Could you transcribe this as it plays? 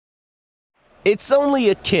It's only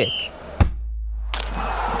a kick,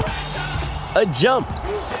 a jump,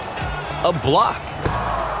 a block.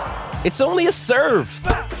 It's only a serve.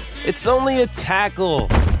 It's only a tackle,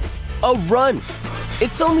 a run.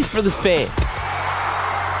 It's only for the fans.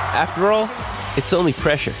 After all, it's only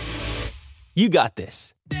pressure. You got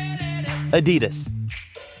this. Adidas.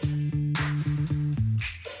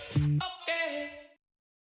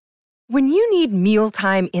 When you need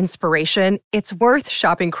mealtime inspiration, it's worth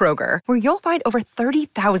shopping Kroger, where you'll find over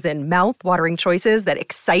 30,000 mouth-watering choices that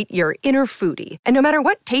excite your inner foodie. And no matter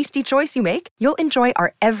what tasty choice you make, you'll enjoy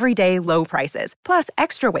our everyday low prices, plus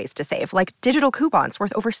extra ways to save, like digital coupons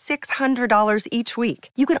worth over $600 each week.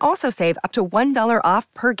 You can also save up to $1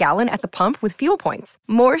 off per gallon at the pump with fuel points.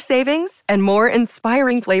 More savings and more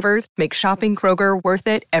inspiring flavors make shopping Kroger worth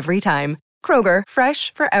it every time. Kroger,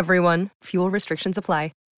 fresh for everyone. Fuel restrictions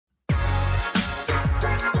apply.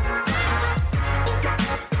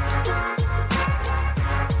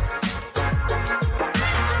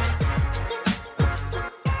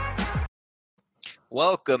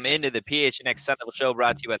 Welcome into the PHNX Sun Devil Show,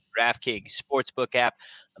 brought to you by the DraftKings Sportsbook app,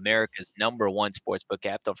 America's #1 sportsbook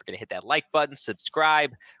app. Don't forget to hit that like button,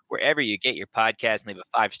 subscribe wherever you get your podcast, and leave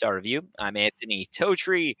a 5-star review. I'm Anthony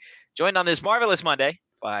Totri, joined on this marvelous Monday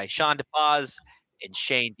by Sean DePaz and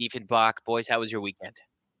Shane Diefenbach. Boys, how was your weekend?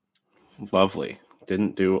 Lovely.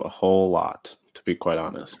 Didn't do a whole lot, to be quite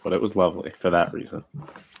honest, but it was lovely for that reason.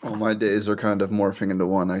 Well, my days are kind of morphing into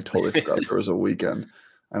one. I totally forgot there was a weekend.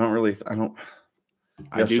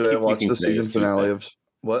 Yesterday I watched the season finale of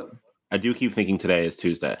what? I do keep thinking today is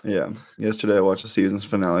Tuesday. Yeah. Yesterday I watched the season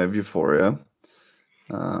finale of Euphoria.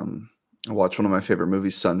 I watched one of my favorite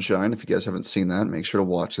movies, Sunshine. If you guys haven't seen that, make sure to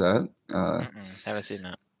watch that. Haven't seen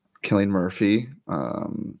that. Cillian Murphy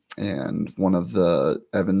and one of the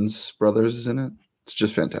Evans brothers is in it. It's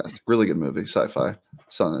just fantastic. Really good movie, sci-fi.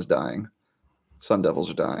 Sun is dying. Sun devils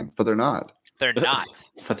are dying, but they're not. They're not.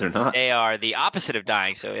 But they're not. They are the opposite of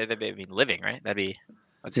dying. So they'd be living, right?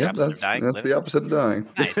 That's the opposite of dying. That's the opposite of dying.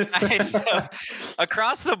 Nice. So,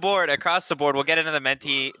 across the board, we'll get into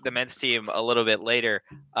the men's team a little bit later.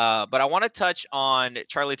 But I want to touch on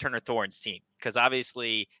Charlie Turner Thorne's team, because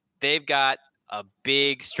obviously they've got a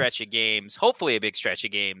big stretch of games, hopefully a big stretch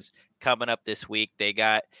of games coming up this week. They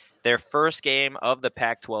got their first game of the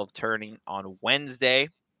Pac-12 tourney on Wednesday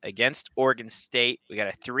against Oregon State. We got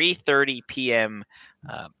a 3:30 p.m.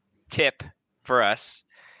 Tip for us.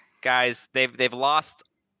 Guys, they've lost,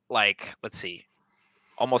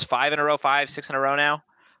 almost 6 in a row now,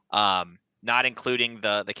 not including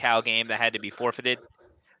the Cal game that had to be forfeited.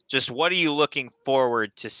 Just what are you looking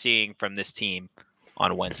forward to seeing from this team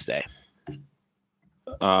on Wednesday?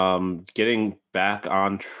 Getting back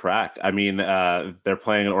on track. I mean, they're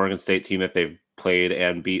playing an Oregon State team that they've played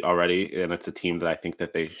and beat already, and it's a team that I think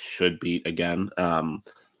that they should beat again.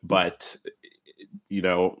 But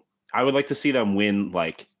I would like to see them win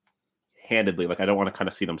handedly. I don't want to kind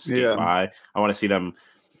of see them skate by. I want to see them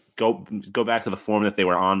go back to the form that they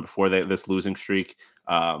were on before this losing streak.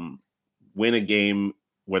 Win a game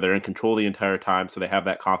where they're in control the entire time, so they have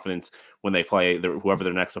that confidence when they play whoever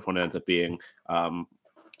their next opponent ends up being.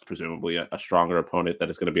 Presumably a stronger opponent that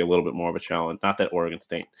is going to be a little bit more of a challenge. Not that Oregon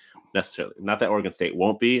State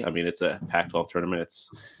won't be. I mean, it's a Pac-12 tournament.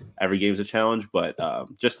 Every game's a challenge, but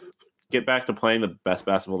just get back to playing the best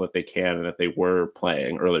basketball that they can and that they were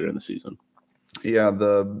playing earlier in the season. Yeah,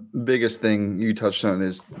 the biggest thing you touched on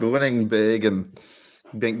is winning big and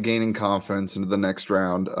gaining confidence into the next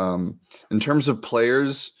round. In terms of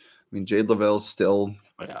players, I mean, Jade Lavelle's still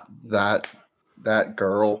that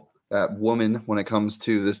girl, that woman when it comes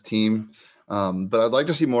to this team. But I'd like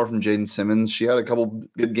to see more from Jaden Simmons. She had a couple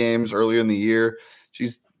good games earlier in the year.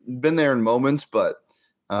 She's been there in moments, but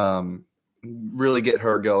really get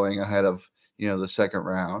her going ahead of, the second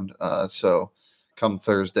round. So come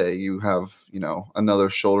Thursday, you have, another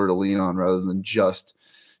shoulder to lean on rather than just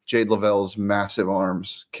Jade Lavelle's massive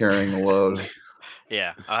arms carrying the load.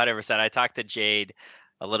 Yeah, 100%. I talked to Jade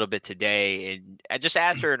a little bit today, and I just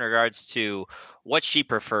asked her in regards to what she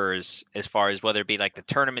prefers as far as whether it be the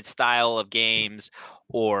tournament style of games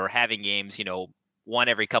or having games, one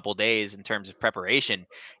every couple days in terms of preparation.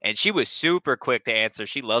 And she was super quick to answer.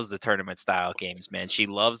 She loves the tournament style games, man. She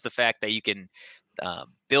loves the fact that you can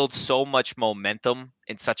build so much momentum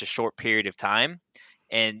in such a short period of time.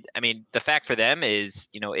 And I mean, the fact for them is,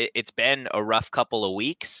 it's been a rough couple of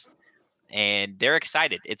weeks, and they're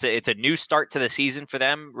excited. It's a new start to the season for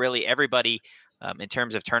them. Really, everybody in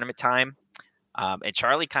terms of tournament time. And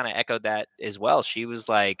Charlie kind of echoed that as well. She was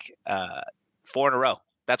 4 in a row.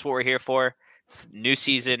 That's what we're here for. It's a new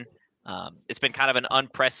season. It's been kind of an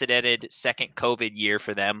unprecedented second COVID year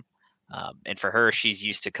for them. And for her, she's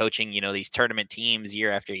used to coaching, these tournament teams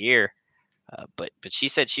year after year. But she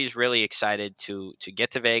said she's really excited to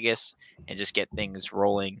get to Vegas and just get things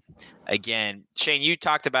rolling again. Shane, you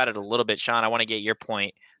talked about it a little bit. Sean, I want to get your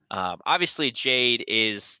point. Obviously, Jade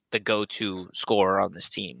is the go-to scorer on this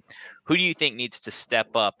team. Who do you think needs to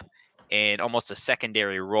step up in almost a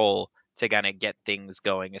secondary role to kind of get things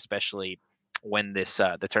going, especially when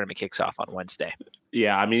the tournament kicks off on Wednesday?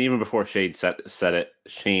 Yeah, I mean, even before Shane said it,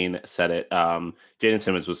 Jaden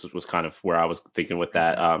Simmons was kind of where I was thinking with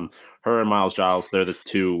that. Her and Miles Giles, they're the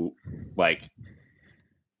two, they're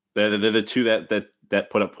the two that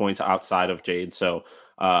put up points outside of Jade. So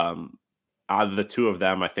out of the two of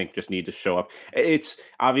them, I think just need to show up. It's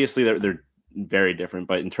obviously they're very different,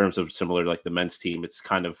 but in terms of similar, like the men's team, it's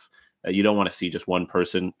kind of you don't want to see just one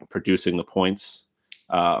person producing the points.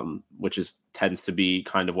 Which tends to be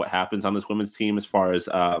kind of what happens on this women's team as far as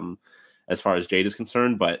Jade is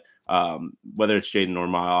concerned. But whether it's Jaden or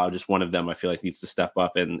Miles, just one of them I feel like needs to step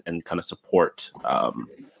up and kind of support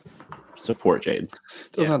Jade.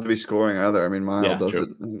 Doesn't have to be scoring either. I mean, Miles does it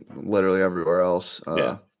literally everywhere else.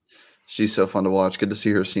 She's so fun to watch. Good to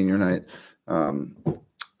see her senior night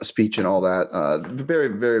speech and all that. Very,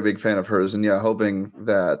 very big fan of hers. And hoping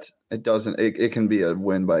that it can be a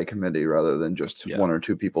win by committee rather than just one or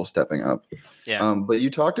two people stepping up. Yeah. But you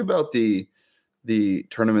talked about the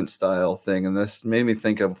tournament style thing, and this made me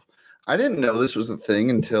think of, I didn't know this was a thing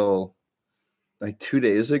until like 2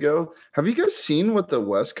 days ago. Have you guys seen what the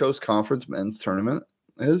West Coast Conference men's tournament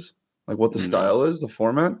is? Like what the style is, the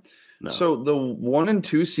format? No. So the 1 and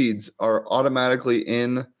 2 seeds are automatically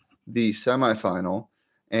in the semifinal,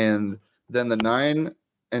 and then the 9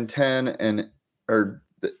 and 10 or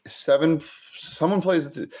the 7, someone plays,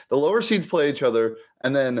 the lower seeds play each other,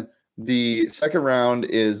 and then the second round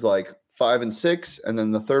is like 5 and 6, and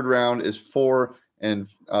then the third round is 4 and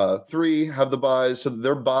 3 have the buys. So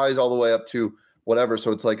they're buys all the way up to whatever.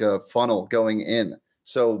 So it's like a funnel going in.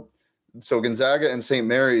 So Gonzaga and St.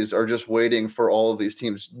 Mary's are just waiting for all of these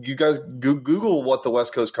teams. You guys Google what the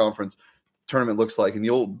West Coast Conference tournament looks like, and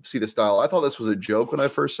you'll see the style. I thought this was a joke when I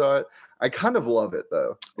first saw it. I kind of love it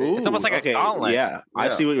though. It's almost like a gauntlet. Yeah, I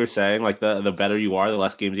see what you're saying. Like the better you are, the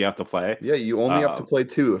less games you have to play. Yeah, you only have to play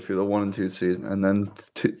 2 if you're the 1 and 2 seed, and then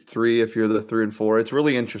 3 if you're the 3 and 4. It's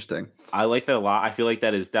really interesting. I like that a lot. I feel like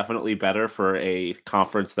that is definitely better for a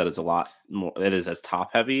conference that is a lot more, that is as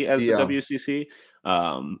top heavy as the WCC.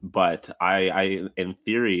 But I in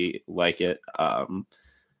theory like it.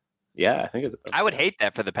 I think it's. I would hate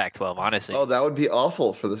that for the Pac-12, honestly. Oh, that would be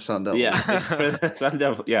awful for the Sun Devils. Yeah, for the Sun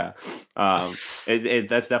Devils. Yeah,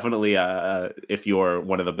 that's definitely if you're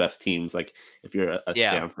one of the best teams, like if you're a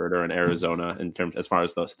Stanford or an Arizona in terms as far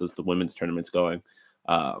as the women's tournaments going,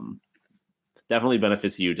 definitely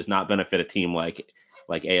benefits you. Does not benefit a team like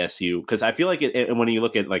ASU, because I feel like when you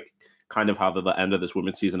look at like kind of how the end of this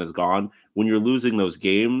women's season has gone, when you're losing those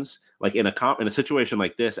games, like in a situation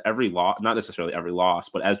like this, every loss, not necessarily every loss,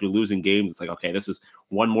 but as we're losing games, it's like, okay, this is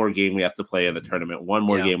one more game we have to play in the tournament, one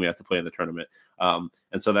more game we have to play in the tournament. And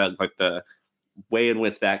so that like the way in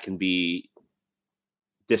which that can be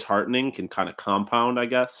disheartening can kind of compound, I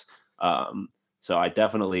guess. So I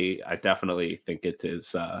definitely think it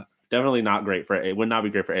is definitely not great it would not be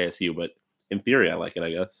great for ASU, but in theory, I like it,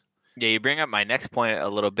 I guess. Yeah, you bring up my next point a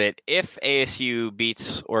little bit. If ASU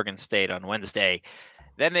beats Oregon State on Wednesday,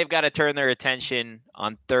 then they've got to turn their attention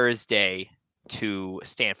on Thursday to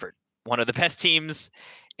Stanford, one of the best teams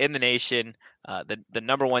in the nation, the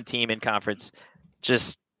number 1 team in conference.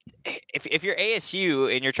 Just if you're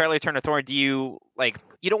ASU and you're Charlie Turner Thorne, you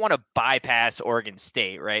don't want to bypass Oregon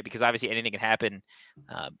State, right? Because obviously anything can happen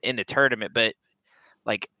in the tournament, but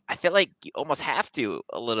like I feel like you almost have to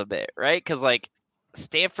a little bit, right? Because like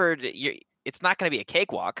Stanford, it's not going to be a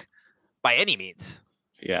cakewalk by any means.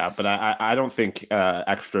 Yeah, but I don't think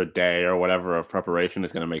extra day or whatever of preparation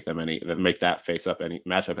is going to make that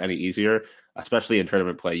matchup any easier. Especially in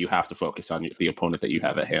tournament play, you have to focus on the opponent that you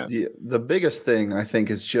have at hand. The biggest thing I think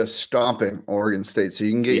is just stomping Oregon State, so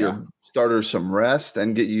you can get your starters some rest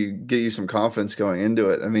and get you some confidence going into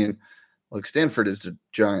it. I mean, look, Stanford is a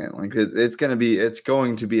giant. Like it's going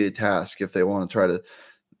to be a task if they want to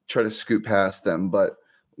try to scoot past them. But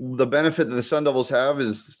the benefit that the Sun Devils have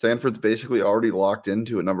is Stanford's basically already locked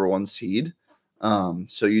into a number 1 seed.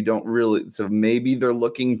 So you don't really, so maybe they're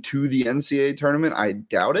looking to the NCAA tournament. I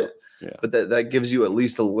doubt it, but that gives you at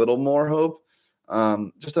least a little more hope.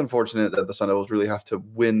 Just unfortunate that the Sun Devils really have to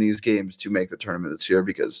win these games to make the tournament this year,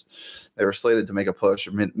 because they were slated to make a push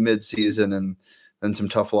mid-season, and then some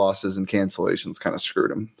tough losses and cancellations kind of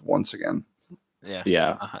screwed them once again.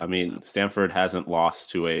 Yeah. I mean, Stanford hasn't lost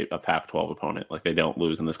to a Pac-12 opponent. Like, they don't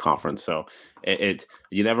lose in this conference. So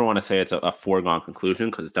you never want to say it's a foregone conclusion,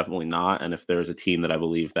 because it's definitely not. And if there's a team that I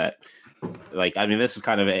believe that, like, I mean, this is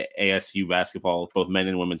kind of ASU basketball, both men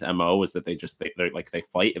and women's MO, is that they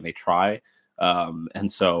fight and they try.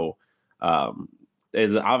 And so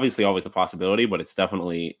it's obviously always a possibility, but it's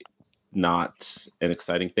definitely not an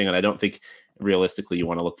exciting thing. And I don't think realistically you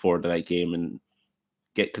want to look forward to that game and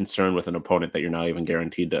get concerned with an opponent that you're not even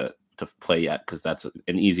guaranteed to play yet, because that's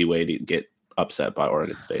an easy way to get upset by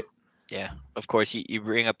Oregon State. Yeah, of course, you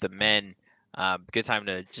bring up the men. Good time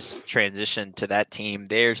to just transition to that team.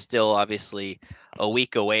 They're still obviously a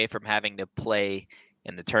week away from having to play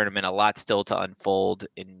in the tournament. A lot still to unfold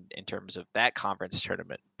in terms of that conference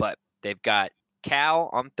tournament. But they've got Cal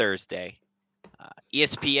on Thursday.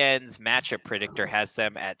 ESPN's matchup predictor has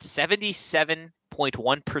them at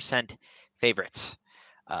 77.1% favorites.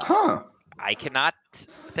 I cannot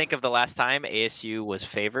think of the last time ASU was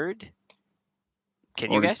favored.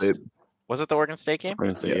 Can you guess? State. Was it the Oregon State game?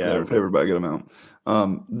 Yeah, they were favored by a good amount.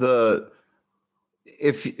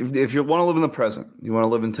 If you want to live in the present, you want to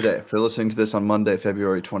live in today. If you're listening to this on Monday,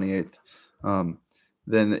 February 28th,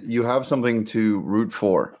 then you have something to root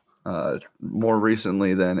for more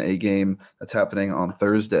recently than a game that's happening on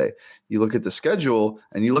Thursday. You look at the schedule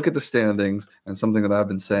and you look at the standings, and something that I've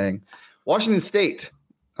been saying, Washington State,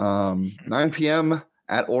 9 p.m.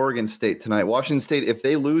 at Oregon State tonight. Washington State, if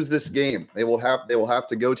they lose this game, they will have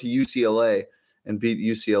to go to UCLA and beat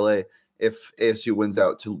UCLA if ASU wins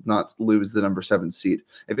out to not lose the number 7 seed.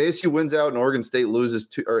 If ASU wins out and Oregon State loses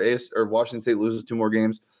or Washington State loses 2 more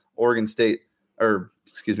games, Arizona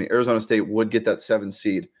State would get that 7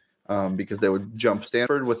 seed because they would jump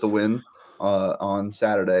Stanford with the win on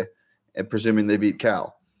Saturday, and presuming they beat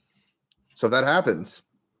Cal. So if that happens,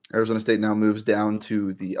 Arizona State now moves down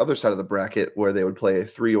to the other side of the bracket where they would play a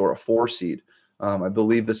 3 or a 4 seed. I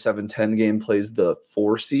believe the 7-10 game plays the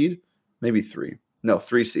 4 seed, maybe 3. No,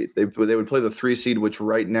 3 seed. They would play the 3 seed, which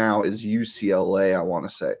right now is UCLA, I want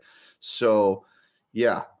to say. So,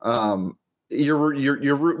 yeah, you're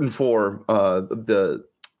rooting for the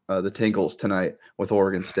Tinkles tonight with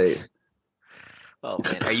Oregon State. Oh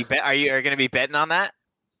man, are you going to be betting on that?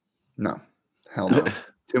 No, hell no.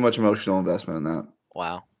 Too much emotional investment in that.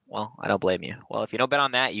 Wow. Well, I don't blame you. Well, if you don't bet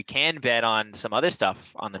on that, you can bet on some other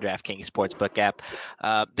stuff on the DraftKings Sportsbook app.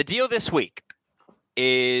 The deal this week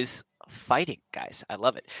is fighting, guys. I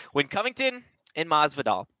love it. When Covington and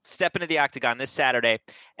Masvidal step into the octagon this Saturday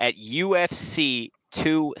at UFC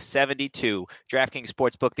 272, DraftKings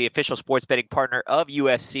Sportsbook, the official sports betting partner of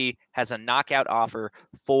UFC, has a knockout offer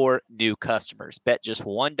for new customers. Bet just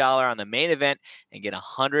 $1 on the main event and get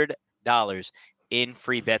 $100 in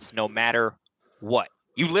free bets no matter what.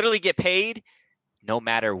 You literally get paid no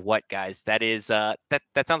matter what, guys. That is that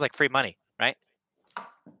sounds like free money, right?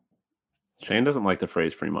 Shane doesn't like the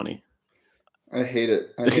phrase free money. I hate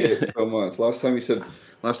it. I hate it so much. Last time you said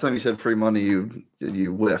free money, you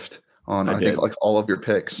whiffed on I think like all of your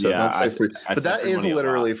picks. So yeah, don't say free. But that is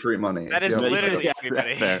literally free money. That is literally free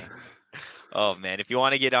money. Oh man, if you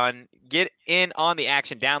want to get in on the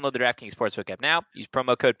action, download the DraftKings Sportsbook app now. Use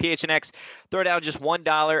promo code PHNX. Throw down just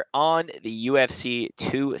 $1 on the UFC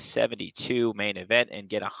 272 main event and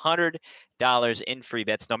get $100 in free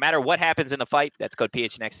bets no matter what happens in the fight. That's code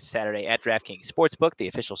PHNX this Saturday at DraftKings Sportsbook, the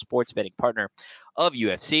official sports betting partner of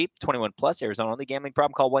UFC. 21 plus, Arizona only. Gambling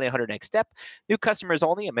problem? Call 1-800-NEXT-STEP. New customers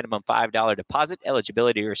only. A minimum $5 deposit.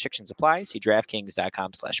 Eligibility restrictions apply. See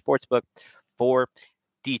DraftKings.com/sportsbook for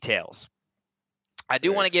details. I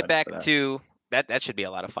do want to get back to that. That should be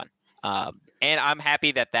a lot of fun. And I'm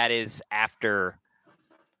happy that is after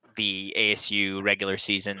the ASU regular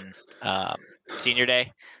season senior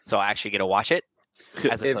day. So I actually get to watch it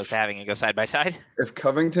as opposed to having it go side by side. If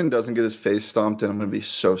Covington doesn't get his face stomped in, I'm going to be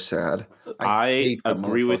so sad. I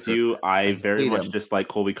agree with you. I very much dislike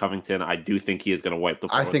Colby Covington. I do think he is going to wipe the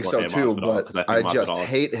floor. I think so too, but I just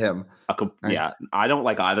hate him. I don't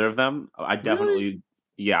like either of them. I definitely... Really?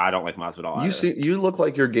 Yeah, I don't like Masvidal. You look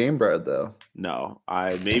like you're game bred though. No,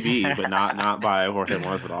 I maybe, but not by Jorge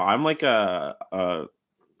Masvidal. I'm like a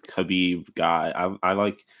Khabib guy.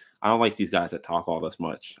 I don't like these guys that talk all this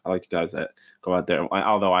much. I like the guys that go out there.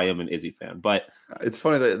 Although I am an Izzy fan, but it's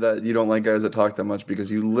funny that you don't like guys that talk that much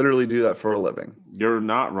because you literally do that for a living. You're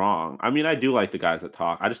not wrong. I mean, I do like the guys that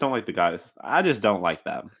talk. I just don't like the guys. I just don't like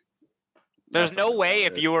them. There's no way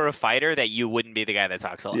if you were a fighter that you wouldn't be the guy that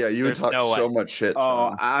talks a lot. Yeah, you would talk so much shit.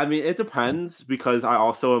 Oh, I mean, it depends because I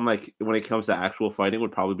also am like, when it comes to actual fighting,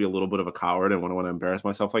 would probably be a little bit of a coward and wouldn't want to embarrass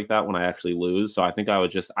myself like that when I actually lose. So I think I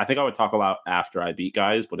would talk a lot after I beat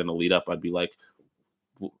guys, but in the lead up, I'd be like,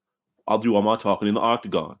 I'll do all my talking in the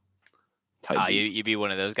octagon. You be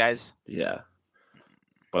one of those guys? Yeah.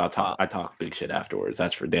 But I talk big shit afterwards.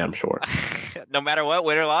 That's for damn sure. No matter what,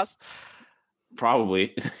 win or loss?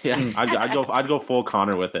 Probably. Yeah. I'd go full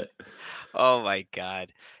Connor with it. Oh my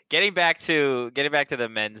God. Getting back to the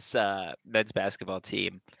men's basketball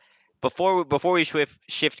team. Before we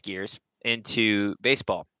shift gears into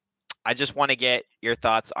baseball, I just want to get your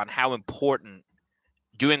thoughts on how important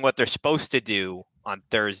doing what they're supposed to do on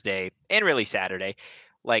Thursday and really Saturday.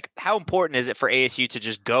 Like, how important is it for ASU to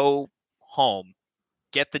just go home,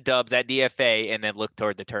 get the dubs at DFA, and then look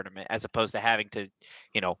toward the tournament, as opposed to having to,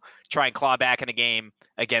 try and claw back in a game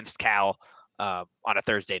against Cal on a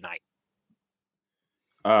Thursday night?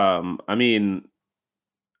 I mean,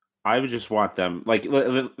 I would just want them. Like,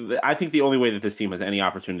 I think the only way that this team has any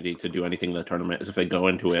opportunity to do anything in the tournament is if they go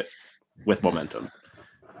into it with momentum.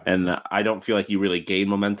 And I don't feel like you really gain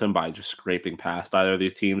momentum by just scraping past either of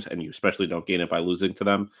these teams, and you especially don't gain it by losing to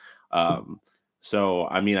them. So,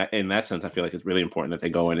 I mean, in that sense, I feel like it's really important that they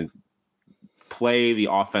go in and play the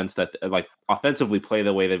offense offensively play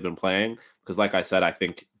the way they've been playing. Because like I said, I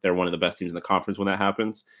think they're one of the best teams in the conference when that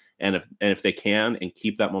happens. And if they can and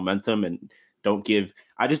keep that momentum and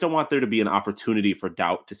I just don't want there to be an opportunity for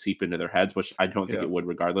doubt to seep into their heads, which I don't think it would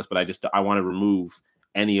regardless, but I want to remove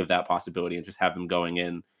any of that possibility and just have them going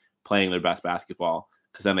in, playing their best basketball,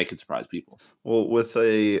 because then they can surprise people. Well, with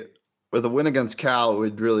a win against Cal, it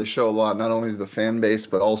would really show a lot, not only to the fan base,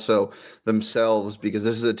 but also themselves, because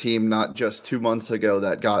this is a team not just 2 months ago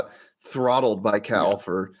that got throttled by Cal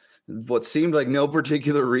for what seemed like no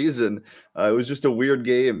particular reason. It was just a weird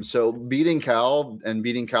game. So beating Cal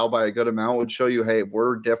by a good amount would show you, hey,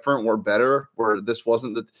 we're different, we're better. This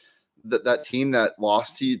wasn't that team that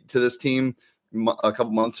lost to this team a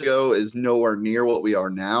couple months ago is nowhere near what we are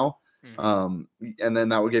now. And then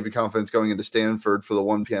that would give you confidence going into Stanford for the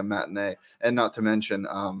 1 p.m. matinee. And not to mention,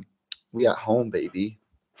 we at home, baby.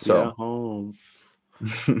 So home.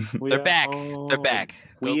 They're back. Home. They're back.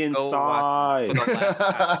 We inside. For the last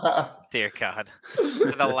time. Dear God.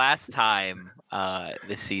 For the last time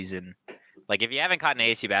this season. Like, if you haven't caught an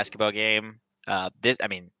ASU basketball game,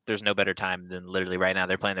 there's no better time than literally right now.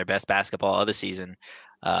 They're playing their best basketball of the season.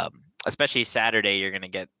 Especially Saturday, you're going to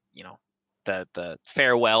get, the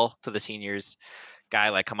farewell to the seniors, guy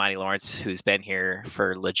like Kamani Lawrence, who's been here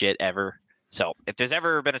for legit ever. So if there's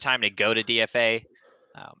ever been a time to go to DFA,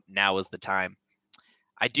 now is the time.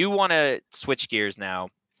 I do want to switch gears now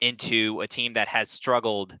into a team that has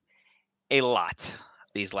struggled a lot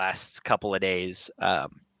these last couple of days,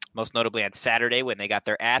 most notably on Saturday when they got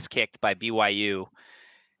their ass kicked by BYU,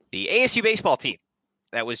 the ASU baseball team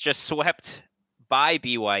that was just swept by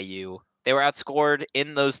BYU. They were outscored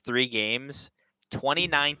in those 3 games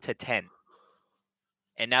 29-10.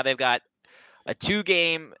 And now they've got a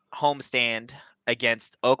 2-game homestand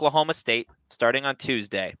against Oklahoma State starting on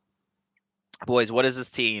Tuesday. Boys, what does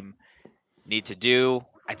this team need to do?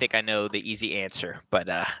 I think I know the easy answer, but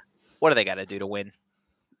what do they got to do to win?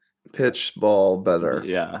 Pitch ball better.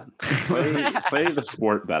 Yeah. Play the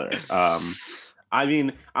sport better. I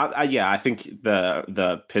mean, I think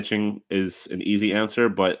the pitching is an easy answer,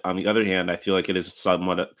 but on the other hand, I feel like it is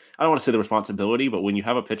somewhat, I don't want to say the responsibility, but when you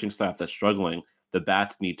have a pitching staff that's struggling, the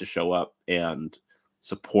bats need to show up and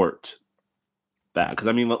support that. Because,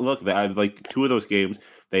 I mean, look, I have like 2 of those games,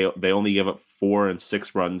 they only give up 4 and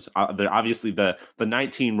 6 runs. They're obviously the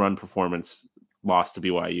 19-run performance lost to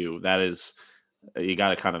BYU. That is, you got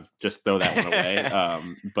to kind of just throw that one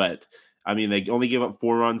away. But I mean, they only gave up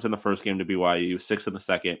 4 runs in the first game to BYU, 6 in the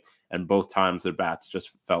second, and both times their bats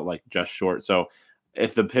just felt like just short. So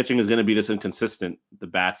if the pitching is going to be this inconsistent, the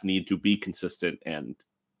bats need to be consistent and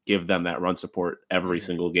give them that run support every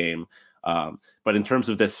single game. But in terms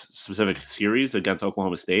of this specific series against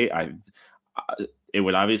Oklahoma State, it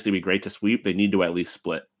would obviously be great to sweep. They need to at least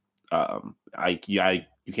split.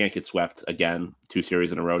 You can't get swept again 2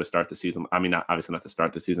 series in a row to start the season. I mean, obviously not to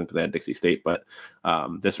start the season because they had Dixie State, but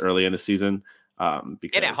this early in the season.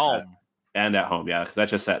 Because and at home. Yeah, because that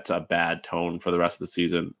just sets a bad tone for the rest of the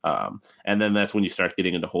season. And then that's when you start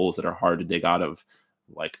getting into holes that are hard to dig out of,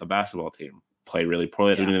 like the basketball team. Play really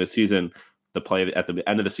poorly at the beginning of the season. The play at the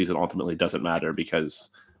end of the season ultimately doesn't matter because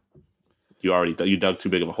you dug too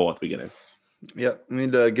big of a hole at the beginning. Yeah, we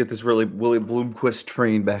need to get this Willie Bloomquist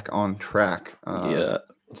train back on track. It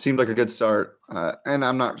seemed like a good start, and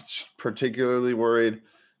I'm not particularly worried.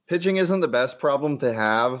 Pitching isn't the best problem to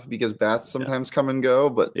have because bats sometimes come and go,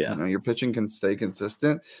 but your pitching can stay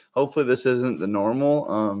consistent. Hopefully this isn't the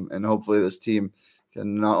normal, and hopefully this team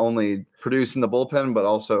can not only produce in the bullpen, but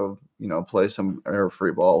also, play some air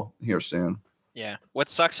free ball here soon. Yeah. What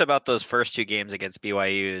sucks about those first 2 games against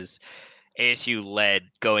BYU is ASU led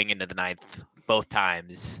going into the 9th both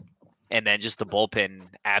times, and then just the bullpen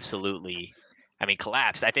absolutely,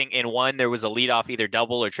 collapsed. I think in one there was a leadoff either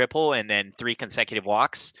double or triple, and then 3 consecutive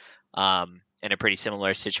walks. In a pretty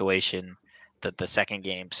similar situation the second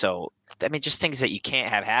game. So just things that you can't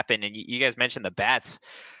have happen. And you guys mentioned the bats.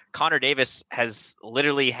 Connor Davis has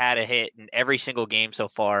literally had a hit in every single game so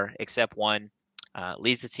far except one.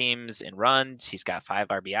 Leads the teams in runs. He's got 5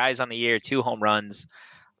 RBIs on the year, 2 home runs.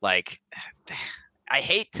 Like, I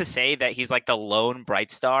hate to say that he's like the lone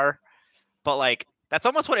bright star, but like that's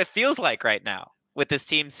almost what it feels like right now with this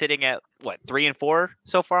team sitting at 3-4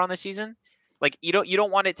 so far on the season. Like you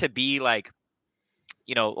don't want it to be like,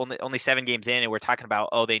 only 7 games in and we're talking about,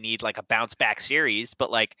 they need like a bounce back series,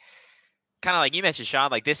 but like kind of like you mentioned,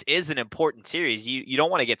 Sean, like this is an important series. You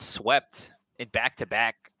don't want to get swept in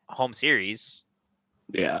back-to-back home series.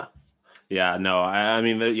 Yeah. Yeah, no,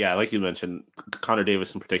 like you mentioned, Connor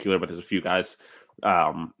Davis in particular, but there's a few guys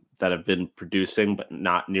that have been producing, but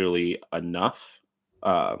not nearly enough.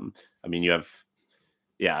 You have,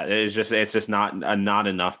 it's just not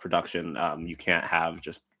enough production. You can't have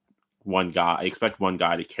just one guy. I expect one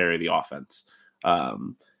guy to carry the offense,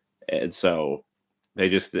 and so they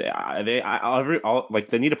need to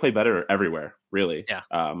play better everywhere. Really, yeah.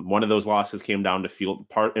 One of those losses came down to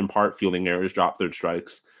in part fielding errors, drop third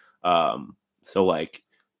strikes. So like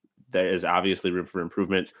there is obviously room for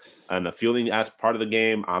improvement, and the fielding as part of the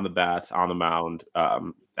game, on the bats, on the mound.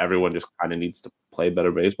 Everyone just kind of needs to play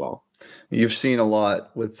better baseball. You've seen a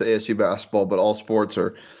lot with the ASU basketball, but all sports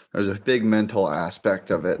there's a big mental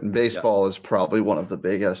aspect of it. And baseball is probably one of the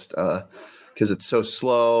biggest because it's so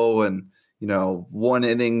slow and, one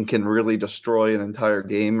inning can really destroy an entire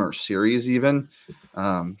game or series even.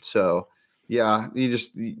 You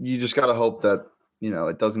just got to hope that,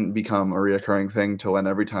 it doesn't become a reoccurring thing to when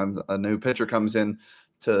every time a new pitcher comes in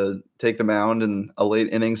to take the mound in a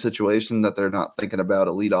late inning situation that they're not thinking about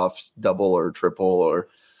a leadoff double or triple or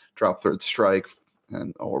drop third strike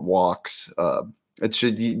or walks.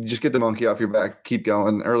 You just get the monkey off your back, keep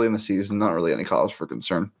going early in the season, not really any cause for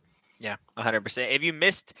concern. Yeah, 100%. If you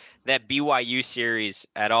missed that BYU series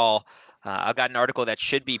at all, I've got an article that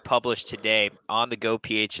should be published today on the Go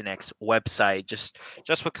PHNX website, just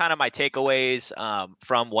with kind of my takeaways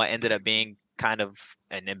from what ended up being kind of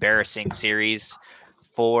an embarrassing series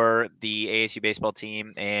for the ASU baseball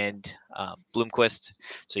team and Bloomquist.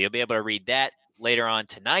 So you'll be able to read that later on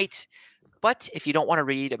tonight. But if you don't want to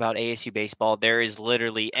read about ASU baseball, there is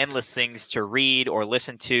literally endless things to read or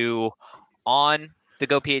listen to on the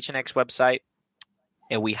Go PHNX website.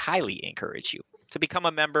 And we highly encourage you to become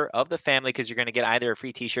a member of the family because you're going to get either a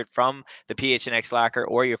free t-shirt from the PHNX locker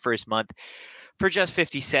or your first month for just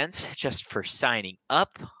 50 cents just for signing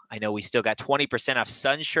up. I know we still got 20% off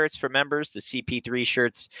Sun shirts for members. The CP3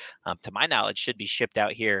 shirts, to my knowledge, should be shipped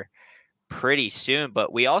out here pretty soon.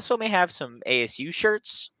 But we also may have some ASU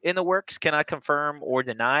shirts in the works. Cannot confirm or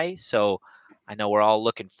deny. So I know we're all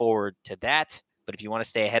looking forward to that. But if you want to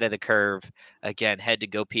stay ahead of the curve, again, head to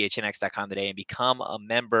gophnx.com today and become a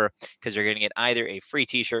member because you're going to get either a free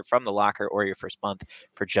t-shirt from the locker or your first month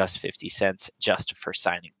for just 50 cents just for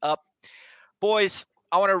signing up. Boys,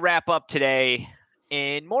 I want to wrap up today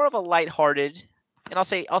in more of a lighthearted, and I'll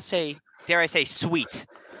say, dare I say, sweet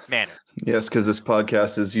manner. Yes, because this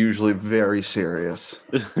podcast is usually very serious.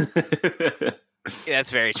 Yeah,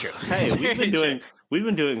 that's very true. Hey, we've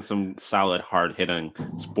been doing some solid, hard hitting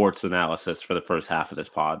sports analysis for the first half of this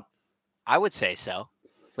pod. I would say so.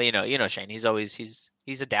 But you know, Shane. He's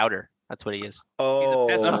a doubter. That's what he is. Oh,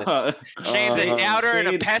 he's a pessimist. Shane's a doubter and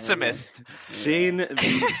a pessimist. Shane, the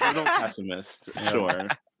eternal pessimist. Sure.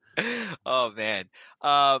 Oh man.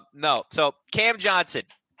 No. So Cam Johnson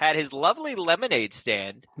had his lovely lemonade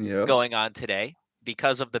stand going on today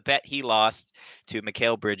because of the bet he lost to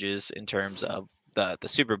Mikal Bridges in terms of the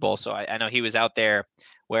Super Bowl. So I know he was out there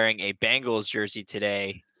wearing a Bengals jersey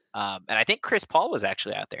today. And I think Chris Paul was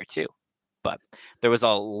actually out there too. But there was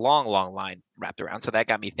a long line wrapped around. So that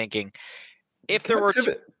got me thinking if there were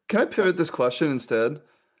Can I pivot this question instead?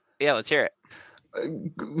 Yeah, let's hear it.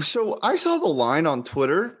 So I saw the line on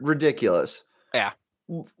Twitter. Ridiculous. Yeah.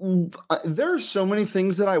 There are so many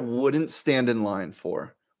things that I wouldn't stand in line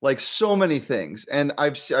for. Like so many things. And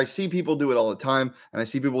I see people do it all the time. And I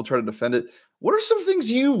see people try to defend it. What are some things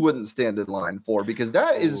you wouldn't stand in line for? Because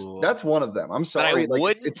that's one of them. I'm sorry. But I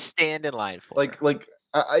wouldn't stand in line for.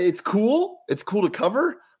 It's cool. It's cool to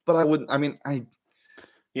cover, but I wouldn't. I mean,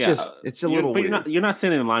 it's a little. But weird. you're not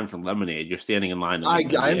standing in line for lemonade. You're standing in line. I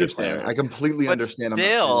understand. I completely understand.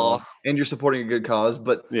 Still, and you're supporting a good cause,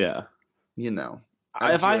 but yeah,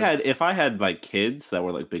 If I had like kids that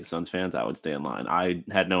were like big Suns fans, I would stay in line. I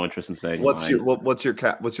had no interest in staying. What's in line. what's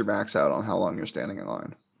your max out on how long you're standing in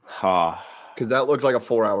line? Ah, Because that looked like a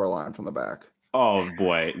 4-hour line from the back. oh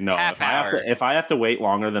boy, no! Half If I have to wait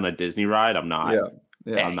longer than a Disney ride, I'm not. Yeah.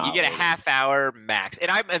 Yeah, I'm not you get a waiting. half hour max. And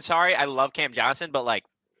I'm sorry, I love Cam Johnson, but like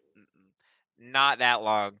not that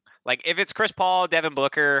long. Like if it's Chris Paul, Devin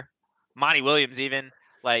Booker, Monty Williams even,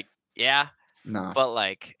 like yeah, No. but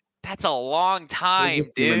like that's a long They're time,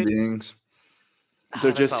 just human dude. beings.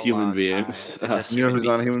 They're That's just a human long beings. time. They're just You know who's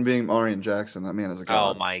human not a human beings. being? Marion Jackson. That man is a Oh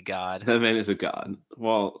god. my god. That man is a god.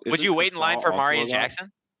 Well, Would isn't you Chris wait in line Paul for also Marion a god?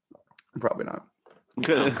 Jackson? Probably not.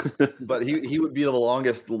 I But he would be the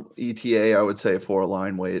longest ETA, I would say, for a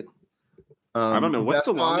line wait. don't know. What's Best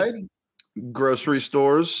the longest? Buy, grocery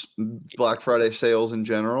stores, Black Friday sales in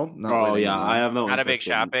general. Not Oh waiting yeah, in line. I have no. Not a big interest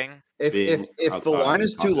in- shopping. If being the outside line of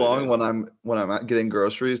is too popular long days. when I'm out getting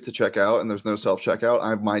groceries to check out and there's no self checkout,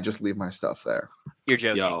 I might just leave my stuff there. You're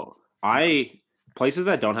joking. Yo, places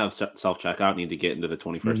that don't have self checkout need to get into the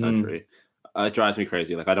 21st Mhm. century. It drives me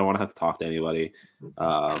crazy. Like I don't want to have to talk to anybody.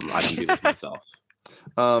 I can do this myself.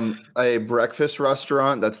 A breakfast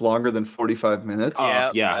restaurant that's longer than 45 minutes. Yeah,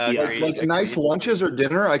 yeah. agreed. Like nice lunches or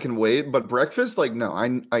dinner, I can wait, but breakfast, like no, I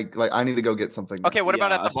need to go get something. Okay, what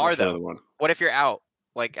about at the that's bar much better though? than one. What if you're out,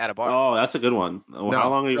 like at a bar? Oh, that's a good one. Well, how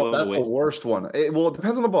long are you willing that's to the wait? worst one. It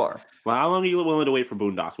depends on the bar. Well, how long are you willing to wait for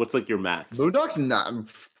Boondocks? What's like your max? Boondocks, not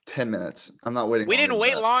 10 minutes. I'm not waiting. We longer didn't than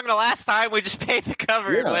wait that. long the last time. We just paid the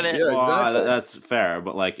cover. Yeah, When it, yeah. Well, exactly. That's fair,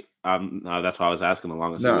 but like, that's why I was asking the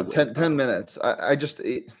longest. you No, would wait. 10 minutes.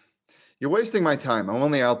 You're wasting my time. I'm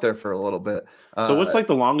only out there for a little bit. So what's like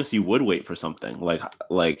the longest you would wait for something?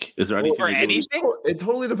 Like is there anything? For you do- anything? It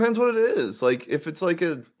totally depends what it is. Like if it's like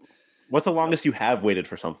a What's the longest you have waited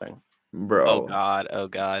for something? bro. oh god, oh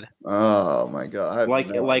god. Oh my god. I have Like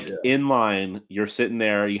no idea. in line, you're sitting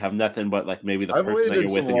there, you have nothing but like maybe the I've person that waited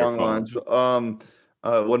you're in with some in your long phone.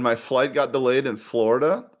 lines. When my flight got delayed in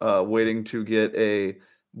Florida, waiting to get a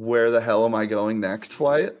where the hell am I going next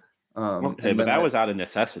flight. Okay, and but then that was out of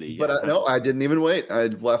necessity. But yeah. no, I didn't even wait. I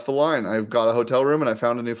left the line. I got a hotel room and I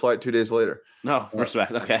found a new flight 2 days later. No,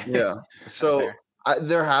 respect. Okay. Yeah. So fair.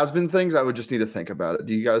 there has been things I would just need to think about it.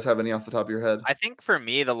 Do you guys have any off the top of your head? I think for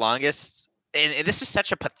me the longest, and this is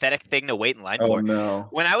such a pathetic thing to wait in line Oh for. no.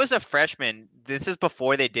 When I was a freshman, this is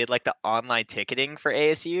before they did like the online ticketing for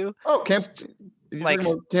ASU. Oh, Camp. You like-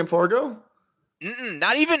 talking about Camp Fargo?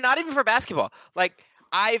 Not even for basketball. Like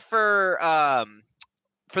for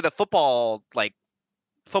the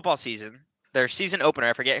football season, their season opener,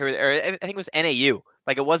 I forget who, or I think it was NAU.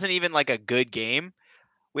 Like it wasn't even like a good game.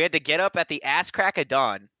 We had to get up at the ass crack of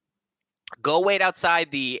dawn, go wait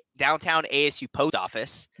outside the downtown ASU post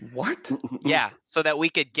office. What? Yeah, so that we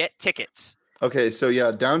could get tickets. Okay, so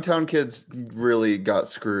yeah, downtown kids really got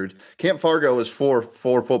screwed. Camp Fargo was for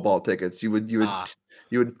football tickets. You would Ah.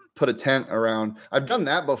 you would put a tent around. I've done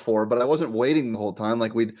that before, but I wasn't waiting the whole time.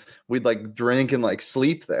 Like we'd like drink and like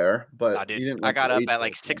sleep there. But Oh, dude, you didn't. I like, got up wait at the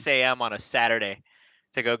like whole 6 time. a.m. on a Saturday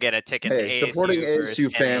to go get a ticket Hey, to ASU. supporting versus ASU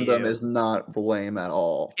fandom NAU. is not lame at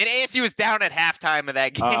all. And ASU was down at halftime of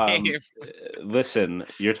that game. Listen,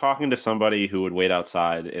 you're talking to somebody who would wait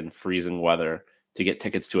outside in freezing weather to get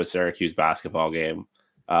tickets to a Syracuse basketball game,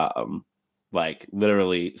 like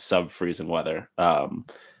literally sub-freezing weather.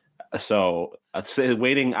 So I'd say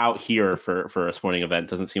waiting out here for a sporting event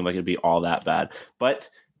doesn't seem like it'd be all that bad. But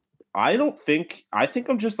I think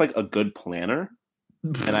I'm just like a good planner,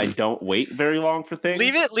 and I don't wait very long for things.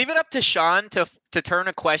 Leave it up to Sean to turn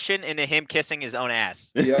a question into him kissing his own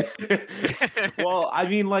ass. Yeah. Well, I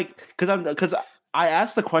mean, like, because I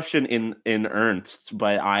asked the question in earnest,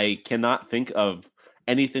 but I cannot think of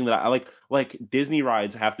anything that I like. Like Disney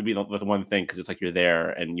rides have to be the one thing because it's like you're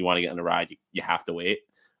there and you want to get on a ride, you have to wait.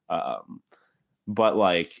 But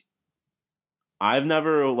like, I've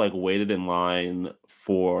never like waited in line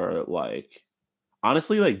for like.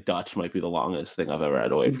 Honestly, like Dutch might be the longest thing I've ever had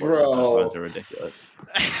to wait for. Bro. Dutch lines are ridiculous.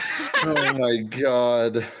 Oh my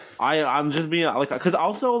god. I'm just being like, because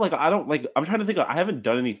also like I don't like. I'm trying to think. I haven't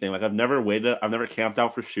done anything. Like I've never waited. I've never camped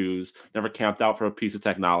out for shoes. Never camped out for a piece of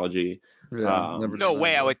technology. Yeah, never No done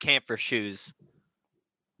way that. I would camp for shoes.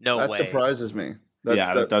 No That way. surprises me.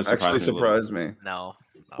 That does actually surprise me a little surprised me. No.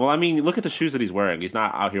 Well, I mean, look at the shoes that he's wearing. He's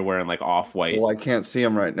not out here wearing like off-white. Well, I can't see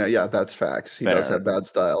him right now. Yeah, that's facts. He does Fair. have bad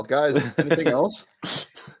style. Guys, anything else?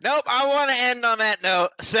 Nope. I want to end on that note.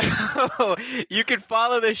 So you can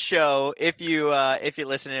follow the show if you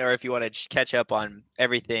listen or if you want to catch up on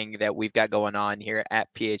everything that we've got going on here at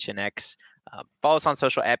PHNX. Follow us on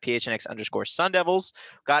social at PHNX_Sun Devils.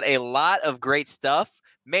 Got a lot of great stuff.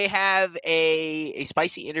 May have a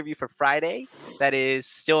spicy interview for Friday that is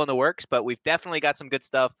still in the works, but we've definitely got some good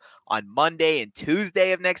stuff on Monday and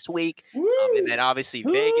Tuesday of next week. And then obviously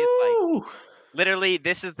Vegas, like literally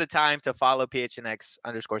this is the time to follow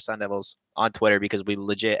PHNX_Sun Devils on Twitter because we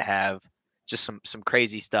legit have just some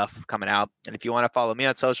crazy stuff coming out. And if you want to follow me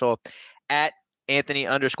on social at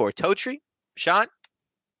Anthony_Totri, Sean?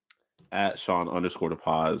 At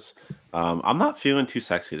Sean_DePause. I'm not feeling too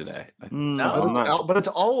sexy today. But it's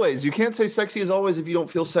always. You can't say sexy as always if you don't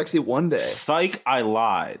feel sexy one day. Psych, I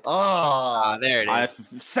lied. There it is.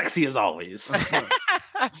 Sexy as always.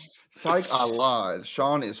 Psych, I lied.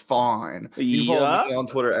 Sean is fine. You follow me on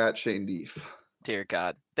Twitter at Shane Deef. Dear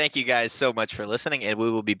God. Thank you guys so much for listening, and we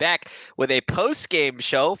will be back with a post-game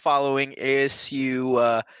show following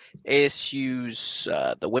ASU's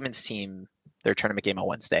the women's team, their tournament game on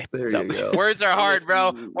Wednesday. There you go. Words are hard,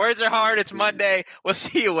 bro. Words are hard. It's Monday. We'll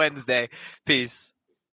see you Wednesday. Peace.